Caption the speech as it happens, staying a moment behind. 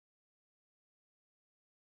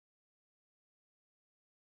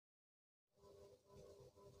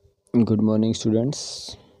Good morning students.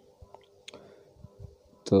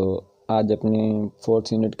 तो आज अपने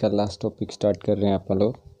 4th यूनिट का लास्ट टॉपिक स्टार्ट कर रहे हैं आप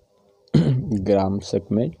लोग। ग्राम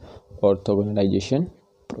segment ऑर्थोगोनलाइजेशन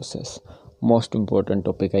process most important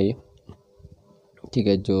topic है ये। ठीक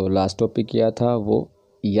है, जो लास्ट टॉपिक किया था वो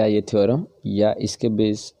या ये थ्योरम या इसके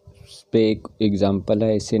बेस पे एक एग्जांपल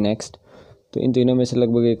है इससे नेक्स्ट, तो इन तीनों में से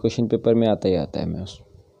लगभग एक क्वेश्चन पेपर में आता ही आता है मैं उस।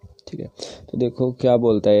 ठीक है, तो देखो क्या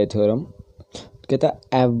बोलता है ये थ्योरम। कहता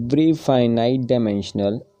है every finite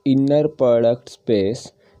dimensional inner product space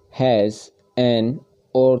has an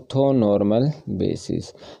orthonormal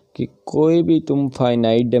basis, कि कोई भी तुम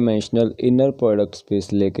finite dimensional inner product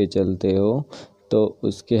space लेके चलते हो तो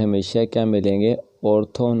उसके हमेशा क्या मिलेंगे,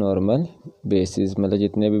 ऑर्थोनॉर्मल बेसिस। मतलब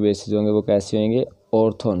जितने भी बेसिस होंगे वो कैसे होंगे,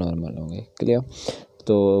 ऑर्थोनॉर्मल होंगे। क्लियर।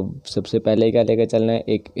 तो सबसे पहले क्या लेकर चलना है,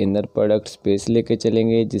 एक इनर प्रोडक्ट स्पेस लेके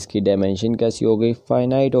चलेंगे जिसकी डायमेंशन कैसी हो गई,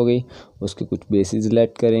 फाइनाइट हो गई। उसके कुछ बेसिस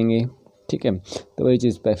लेट करेंगे। ठीक है, तो वही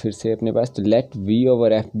चीज़ पे फिर से अपने पास तो late we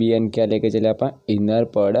over F B N क्या लेके चले अपन, inner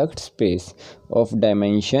product space of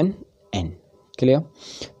dimension N. Clear.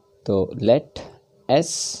 तो लेट एस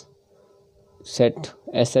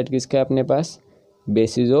सेट किसका है अपने पास,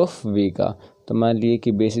 बेसिस ऑफ वी का। तो मान लिए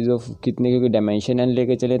कि बेसिस ऑफ कितने, क्योंकि डायमेंशन एन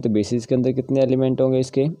लेके चले तो बेसिस के अंदर कितने एलिमेंट होंगे,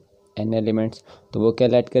 इसके एन एलिमेंट्स। तो वो क्या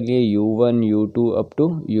लेट कर लिए, u1 u2 up to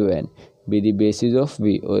un be the basis of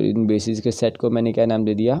we, और इन बेसिस के सेट को मैंने क्या नाम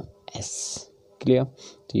दे दिया, एस। क्लियर।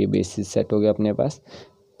 तो ये बेसिस सेट हो गया अपने पास।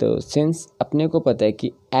 तो सिंस अपने को पता है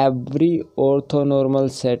कि एवरी ऑर्थोनॉर्मल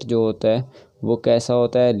सेट जो होता है वो कैसा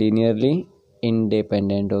होता है, लीनियरली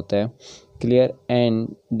इंडिपेंडेंट होता है। Clear. And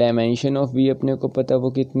dimension of we अपने को पता है वो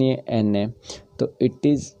कितनी है, एन है। तो it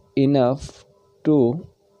is enough to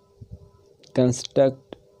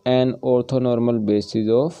construct N orthonormal basis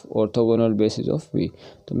of orthogonal basis of we.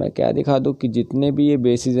 तो मैं क्या दिखा दूँ कि जितने भी ये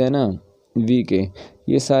बेसिस है ना वी के,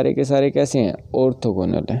 ये सारे के सारे कैसे हैं,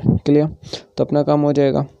 ऑर्थोगोनल हैं। क्लियर। तो अपना काम हो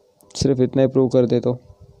जाएगा, सिर्फ इतना ही प्रूव कर दे तो।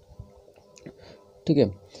 ठीक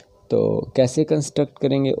है, तो कैसे कंस्ट्रक्ट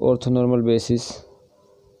करेंगे ऑर्थोनॉर्मल बेसिस,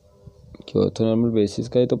 कि ऑर्थोनॉर्मल बेसिस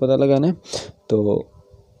का ही तो पता लगाना है। तो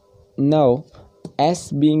now S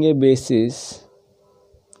being a basis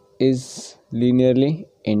is linearly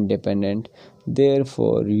independent,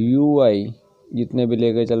 therefore you आई जितने भी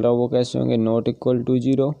लेकर चल रहा हूँ वो कैसे होंगे, नॉट इक्वल टू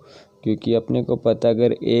जीरो। क्योंकि अपने को पता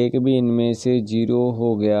अगर एक भी इनमें से जीरो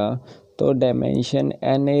हो गया तो डायमेंशन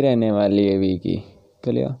एन नहीं रहने वाली है वी की।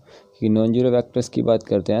 क्लियर। कि नॉन जीरो वेक्टर्स की बात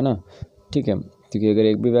करते हैं ना। ठीक है, क्योंकि अगर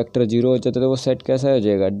एक भी वेक्टर जीरो हो जाता है तो वो सेट कैसा हो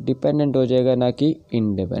जाएगा, डिपेंडेंट हो जाएगा, ना कि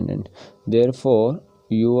इंडिपेंडेंट। देयरफॉर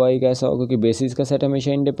यू आई कैसा होगा, क्योंकि बेसिस का सेट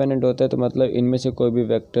हमेशा इंडिपेंडेंट होता है, तो मतलब इनमें से कोई भी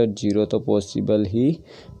वेक्टर जीरो तो पॉसिबल ही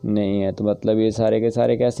नहीं है। तो मतलब ये सारे के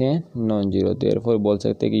सारे कैसे हैं, नॉन जीरो। देयरफॉर बोल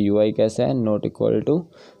सकते हैं कि यू आई कैसा है, not equal to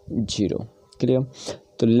zero. Clear.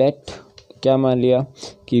 तो लेट क्या मान लिया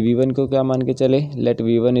कि v1 को क्या मान के चले, late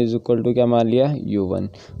v1 is equal to क्या मान लिया, u1।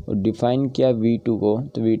 और डिफाइन किया v2 को,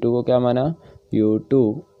 तो v2 को क्या माना,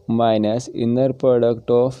 u2 minus inner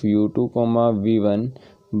product of u2 coma v1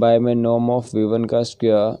 bye में नॉर्म ऑफ v1 का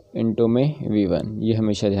स्क्वायर इनटू में v1। ये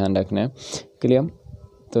हमेशा ध्यान रखना है। क्लियर।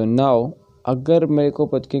 तो नाउ अगर मेरे को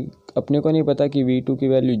अपने को नहीं पता कि v2 की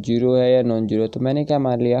वैल्यू जीरो है या नॉन जीरो, तो मैंने क्या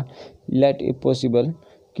मान लिया, लेट इफ पॉसिबल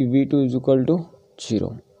कि v2 is equal to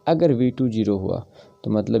zero. अगर v2 जीरो हुआ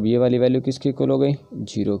तो मतलब ये वाली वैल्यू किसके इक्वल हो गई,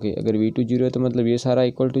 जीरो के। अगर v2 जीरो है तो मतलब ये सारा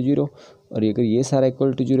इक्वल टू जीरो, और अगर ये सारा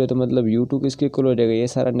इक्वल टू जीरो है तो मतलब u2 किसके इक्वल हो जाएगा, ये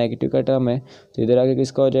सारा नेगेटिव का टर्म है तो इधर आके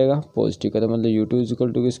किसका हो जाएगा, पॉजिटिव का। तो मतलब u2 इज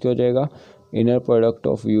इक्वल टू किसके हो जाएगा, inner product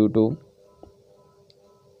of u2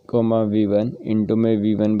 coma v1 into में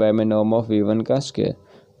v1 बाय में नॉर्म ऑफ v1 का स्क्वायर।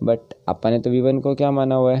 बट अपन ने तो v1 को क्या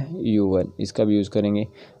माना हुआ है, u1, इसका भी यूज़ करेंगे।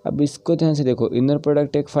 अब इसको ध्यान से देखो, इनर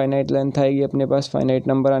प्रोडक्ट एक फाइनाइट लेंथ आएगी अपने पास, फाइनाइट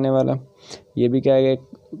नंबर आने वाला, ये भी क्या आएगा,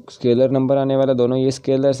 एक स्केलर नंबर आने वाला, दोनों ये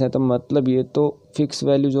स्केलर्स हैं। तो मतलब ये तो फिक्स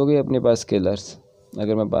वैल्यूज हो गई अपने पास स्केलर्स।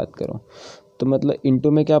 अगर मैं बात करूँ तो मतलब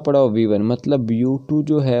इंटू में क्या पड़ा हो, v1, मतलब u2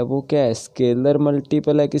 जो है वो क्या है, स्केलर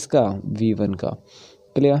मल्टीपल है किसका, v1 का।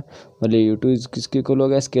 क्लियर। मतलब u2 किसके इक्वल हो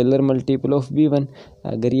गया, स्केलर मल्टीपल ऑफ v1।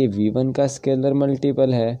 अगर ये v1 का स्केलर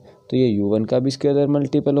मल्टीपल है तो ये u1 का भी स्केलर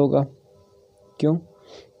मल्टीपल होगा। क्यों,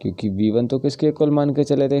 क्योंकि v1 तो किसके इक्वल मान के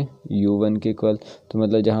चले थे, u1 के इक्वल। तो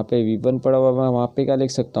मतलब जहाँ पे v1 पड़ा हुआ वहाँ पे क्या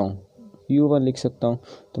लिख सकता हूँ, u1 लिख सकता हूँ।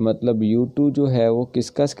 तो मतलब u2 जो है वो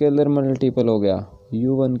किसका स्केलर मल्टीपल हो गया,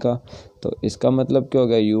 u1 का। तो इसका मतलब क्या हो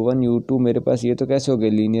गया, u1 u2 मेरे पास ये तो कैसे हो गए,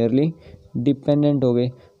 लीनियरली डिपेंडेंट हो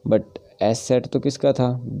गए। बट एस सेट तो किसका था,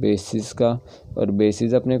 बेसिस का। और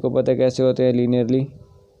बेसिस अपने को पता कैसे होते हैं, लीनियरली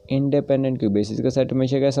इंडिपेंडेंट। क्योंकि बेसिस का सेट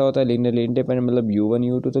हमेशा कैसा होता है, लीनियरली इंडिपेंडेंट। मतलब u1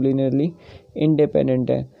 u2 तो लीनियरली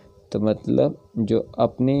इंडिपेंडेंट है। तो मतलब जो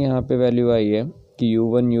अपने यहाँ पे वैल्यू आई है कि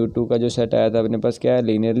U1 U2 का जो सेट आया था अपने पास क्या है,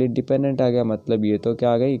 लीनियरली डिपेंडेंट आ गया। मतलब ये तो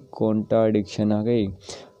क्या आ गई, कॉन्ट्राडिक्शन आ गई।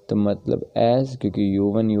 तो मतलब एस, क्योंकि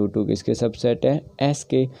U1 U2 किसके सबसेट है, एस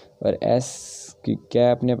के, और एस की क्या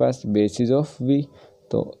है अपने पास, बेसिस ऑफ वी।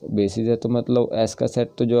 तो बेसिस है तो मतलब एस का सेट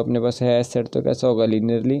तो जो अपने पास है, एस सेट तो कैसा होगा,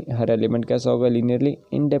 लीनियरली, हर एलिमेंट कैसा होगा, लीनियरली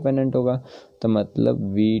इंडिपेंडेंट होगा। तो मतलब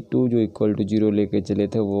V2 जो इक्वल टू 0 लेके चले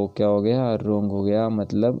थे वो क्या हो गया, रॉन्ग हो गया।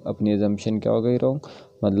 मतलब अपनी अजम्पशन क्या हो गई, रॉन्ग।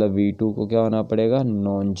 मतलब V2 को क्या होना पड़ेगा,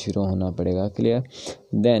 नॉन जीरो होना पड़ेगा। क्लियर।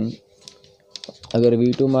 देन अगर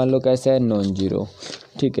V2 मान लो कैसा है, नॉन जीरो,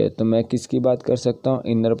 ठीक है, तो मैं किसकी बात कर सकता हूँ,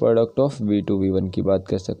 inner product of V2 V1 की बात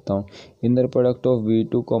कर सकता हूँ। Inner product of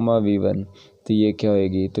V2 V1, तो ये क्या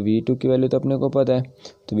होएगी, तो V2 की वैल्यू तो अपने को पता है,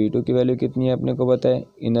 तो V2 की वैल्यू कितनी है अपने को पता है।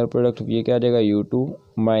 इनर प्रोडक्ट ये क्या आ जाएगा, U2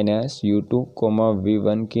 माइनस U2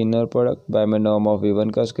 V1 की इनर प्रोडक्ट बाय में नॉर्म ऑफ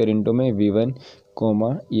V1 का स्क्वायर इंटू में V1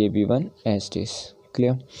 ये V1 as it is.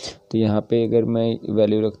 Clear. तो यहाँ पे अगर मैं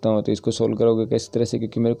वैल्यू रखता हूँ तो इसको सोल्व करोगे किस तरह से,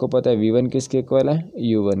 क्योंकि मेरे को पता है V1 किसके इक्वल है,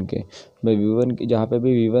 U1 के। मैं V1 जहाँ पे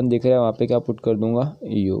भी V1 दिख रहा है वहाँ पे क्या पुट कर दूंगा,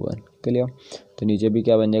 U1। क्लियर। तो नीचे भी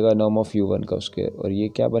क्या बन जाएगा, नॉर्म ऑफ U1 का स्क्वायर, और ये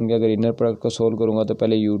क्या बन गया, अगर इनर प्रोडक्ट को सोल्व करूँगा तो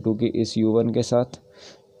पहले U2 की इस U1 के साथ,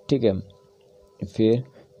 ठीक है, फिर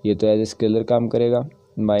ये तो एज स्केलर काम करेगा,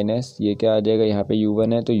 माइनस ये क्या आ जाएगा, यहाँ पे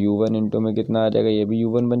U1 है तो U1 इंटू में कितना आ जाएगा, ये भी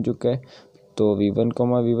U1 बन चुका है। तो V1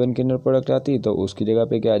 V1 की इनर प्रोडक्ट आती तो उसकी जगह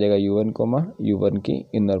पे क्या आ जाएगा, U1 की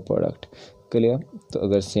इनर प्रोडक्ट। क्लियर। तो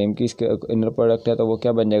अगर सेम की इसके इनर प्रोडक्ट है तो वो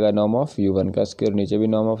क्या बन जाएगा, नॉर्म ऑफ U1 का स्क्वायर, नीचे भी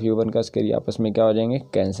नॉर्म ऑफ U1 का स्क्वायर, आपस में क्या हो जाएंगे,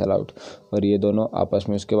 कैंसिल आउट, और ये दोनों आपस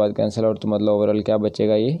में उसके बाद कैंसिल आउट, तो मतलब ओवरऑल क्या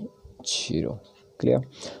बचेगा, ये 0। क्लियर।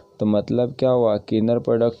 तो मतलब क्या हुआ कि inner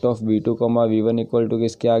product of V2 V1 equal to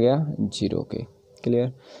किसके आ गया, 0 के।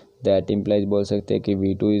 क्लियर। दैट इम्प्लाइज बोल सकते हैं कि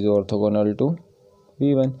V2 is orthogonal to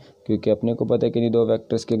V1, क्योंकि अपने को पता है कि दो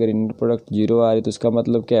वेक्टर्स के अगर इनर प्रोडक्ट 0 आ रही तो उसका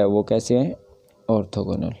मतलब क्या है, वो कैसे हैं,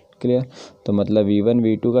 ऑर्थोगोनल। क्लियर। तो मतलब V1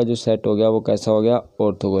 V2 का जो सेट हो गया वो कैसा हो गया,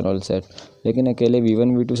 ऑर्थोगोनल सेट। लेकिन अकेले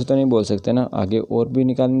V1 V2 से तो नहीं बोल सकते ना, आगे और भी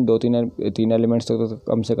निकालने, तीन एलिमेंट्स तक तो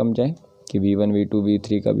कम से कम जाए कि V1 V2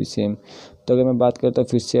 V3 का भी सेम। तो अगर मैं बात करता हूँ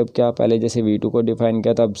फिर से, अब क्या पहले जैसे V2 को डिफाइन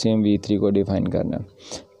किया था, अब सेम V3 को डिफाइन करना है।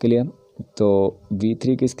 क्लियर। तो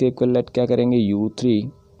V3 किसके इक्वल लेट क्या करेंगे, U3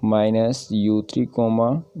 माइनस U3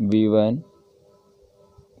 V1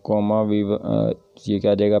 ये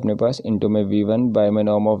क्या आ जाएगा अपने पास, इंटू में V1 बाय में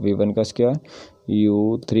नॉर्म ऑफ V1 का स्क्वायर,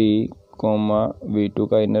 U3 V2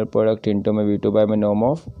 का इनर प्रोडक्ट इंटू में V2 बाय में नॉर्म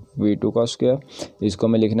ऑफ V2 का स्क्वायर। इसको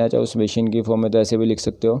मैं लिखना चाहूँ समेशन की फॉर्म में तो ऐसे भी लिख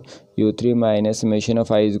सकते हो, U3 minus summation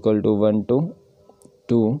of I is equal to 1 to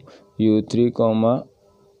 2 U3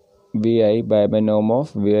 VI bye में नॉर्म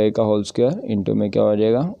ऑफ VI का होल स्क्वायर इंटू में क्या हो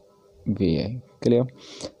जाएगा, VI। क्लियर।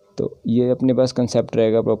 तो ये अपने पास कंसेप्ट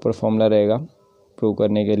रहेगा, प्रॉपर फॉर्मूला रहेगा प्रूव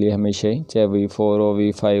करने के लिए हमेशा ही, चाहे V4 हो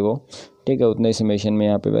V5 हो, ठीक है, उतने ही समेशन में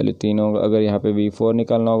यहाँ पे वैल्यू 3 होगा। अगर यहाँ पे V4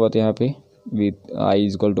 निकालना होगा तो यहाँ पे I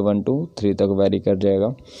is equal to 1 to 3 तक वेरी कर जाएगा।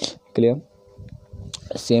 Clear.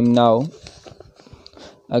 Same now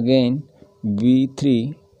again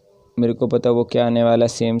V3 मेरे को पता वो क्या आने वाला है,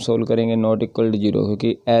 सेम सोल्व करेंगे, नॉट इक्वल टू 0,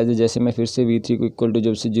 क्योंकि एज जैसे मैं फिर से V3 को इक्वल टू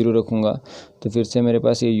जब से 0 रखूँगा तो फिर से मेरे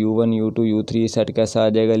पास ये U1 U2 U3 सेट कैसा आ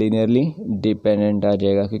जाएगा, लीनियरली डिपेंडेंट आ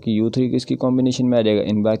जाएगा, क्योंकि U3 किसकी कॉम्बिनेशन में आ जाएगा,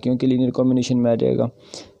 इन बाकियों की लीनियर कॉम्बिनेशन में आ जाएगा।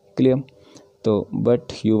 क्लियर। तो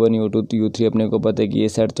बट U1 U2 U3 अपने को पता है कि ये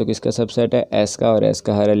सेट तो किसका सबसेट है, एस का, और एस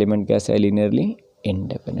का हर एलिमेंट कैसा है, लीनियरली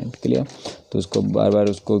इंडिपेंडेंट। क्लियर। तो उसको बार बार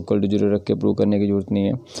उसको इक्वल टू 0 रख के प्रूव करने की जरूरत नहीं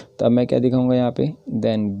है। तो अब मैं क्या दिखाऊंगा यहाँ पे,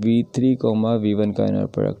 देन V3 V1 का इनर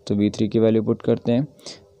प्रोडक्ट, तो V3 की वैल्यू पुट करते हैं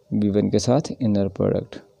V1 के साथ इनर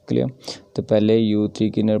प्रोडक्ट। क्लियर। तो पहले U3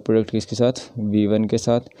 की इनर प्रोडक्ट किसके साथ, V1 के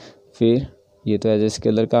साथ, फिर ये तो एज ए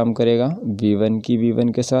स्केलर काम करेगा V1 की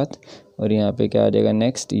V1 के साथ, और यहाँ पे क्या आ जाएगा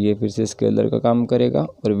नेक्स्ट, ये फिर से स्केलर का काम करेगा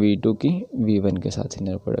और V2 की V1 के साथ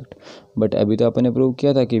इनर प्रोडक्ट। बट अभी तो अपन ने प्रूव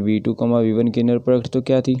किया था कि V2 V1 की इनर प्रोडक्ट तो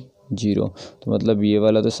क्या थी, 0, तो मतलब ये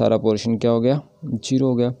वाला तो सारा पोर्शन क्या हो गया, 0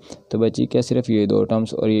 हो गया। तो बची क्या, सिर्फ ये दो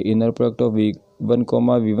टर्म्स, और ये inner product of V1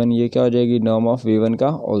 V1 ये क्या हो जाएगी, नॉर्म ऑफ V1 का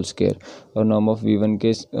होल स्क्वायर, और नॉर्म ऑफ V1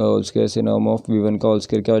 के होल स्क्वायर से नॉर्म ऑफ V1 का होल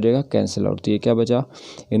स्क्वायर क्या हो जाएगा, कैंसिल आउट। तो ये क्या बचा,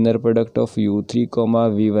 inner product of U3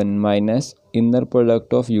 V1 minus inner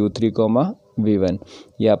product of U3 V1,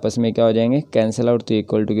 ये आपस में क्या हो जाएंगे, कैंसिल आउट, तो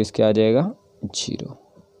इक्वल टू किसके आ जाएगा, 0।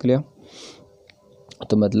 क्लियर।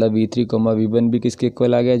 तो मतलब V3 V1 भी किसके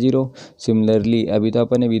इक्वल आ गया, 0। सिमिलरली अभी तो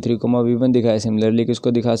अपन ने V3 V1 दिखाया, सिमिलरली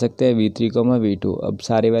किसको दिखा सकते हैं, V3 V2। अब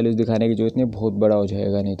सारे वैल्यूज दिखाने की जरूरत नहीं, बहुत बड़ा हो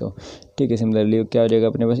जाएगा नहीं तो, ठीक है। सिमिलरली क्या हो जाएगा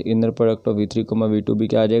अपने पास, inner product of V3 V2 भी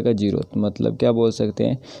क्या आ जाएगा, 0। तो मतलब क्या बोल सकते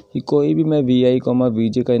हैं कि कोई भी मैं VI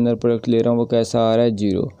VJ का इनर प्रोडक्ट ले रहा हूँ वो कैसा आ रहा है,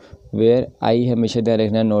 0, वेयर I हमेशा ध्यान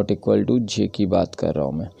रखना नॉट इक्वल टू J की बात कर रहा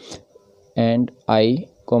हूँ मैं। And I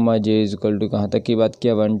coma J is equal to कहाँ तक की बात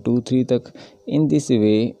किया 1 2 3 तक। In this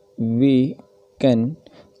way we can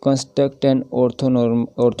construct N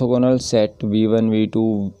orthogonal set v1 v2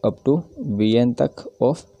 up to vn तक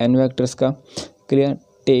ऑफ n वेक्टर्स का। क्लियर।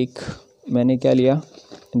 टेक मैंने क्या लिया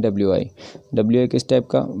wi किस टाइप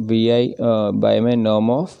का vi बाय में नॉर्म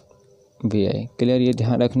ऑफ vi। क्लियर। ये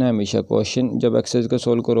ध्यान रखना है हमेशा, क्वेश्चन जब एक्सरसाइज को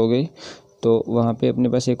सोल्व करोगे तो वहाँ पे अपने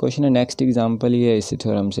पास एक क्वेश्चन है, नेक्स्ट एग्जांपल ही है इसी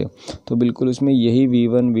थ्योरम से, तो बिल्कुल उसमें यही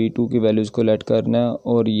v1 v2 की वैल्यूज़ को लेट करना है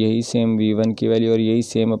और यही सेम v1 की वैल्यू और यही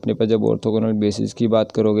सेम अपने पास जब ऑर्थोगोनल बेसिस की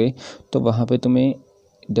बात करोगे तो वहाँ पे तुम्हें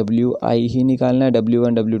wi ही निकालना है,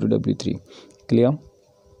 w1 w2 w3। क्लियर।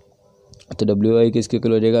 तो wi किसके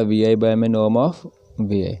इक्वल हो जाएगा vi बाय में norm of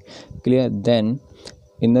vi। Clear. Then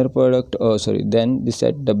inner product then the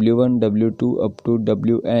set w1 w2 up to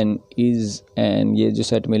wn is and ये जो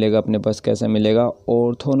सेट मिलेगा अपने पास कैसा मिलेगा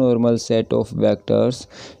orthonormal set of vectors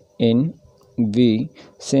in v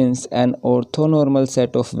since an orthonormal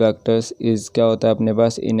set of vectors is क्या होता है अपने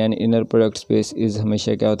पास in an inner product space is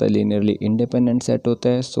हमेशा क्या होता है linearly independent सेट होता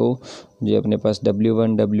है। सो जो अपने पास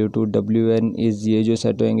w1 w2 wn is ये जो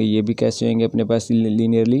सेट होंगे ये भी कैसे होंगे अपने पास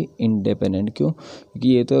linearly independent। क्यों? क्योंकि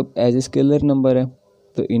ये तो एज ए स्केलर नंबर है,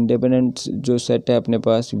 तो इंडिपेंडेंट जो सेट है अपने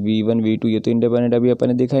पास v1 v2 ये तो इंडिपेंडेंट अभी अपन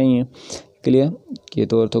ने दिखा ही है। क्लियर। ये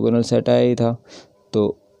तो ऑर्थोगोनल सेट आया ही था,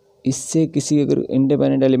 तो इससे किसी अगर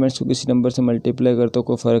इंडिपेंडेंट एलिमेंट्स को किसी नंबर से मल्टीप्लाई कर तो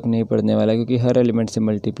कोई फ़र्क नहीं पड़ने वाला क्योंकि हर एलिमेंट से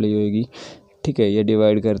मल्टीप्लाई होएगी। ठीक है। ये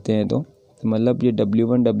डिवाइड करते हैं तो मतलब ये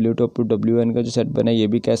w1 w2 up to wn का जो सेट बना है ये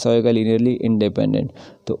भी कैसा होएगा लीनियरली इंडिपेंडेंट।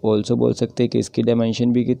 तो ऑल्सो बोल सकते हैं कि इसकी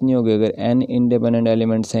डायमेंशन भी कितनी होगी, अगर n इंडिपेंडेंट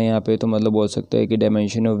एलिमेंट्स हैं यहाँ पे तो मतलब बोल सकते हैं कि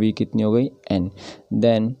डायमेंशन ऑफ v कितनी हो गई n।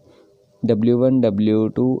 Then w1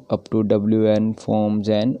 w2 up to wn forms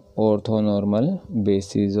an orthonormal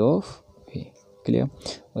basis of v। Clear.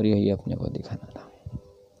 और यही अपने को दिखाना था।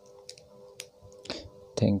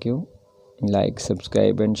 Thank you. Like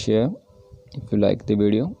subscribe and share if you like the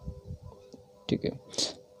video. ठीक है।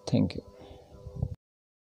 Thank you.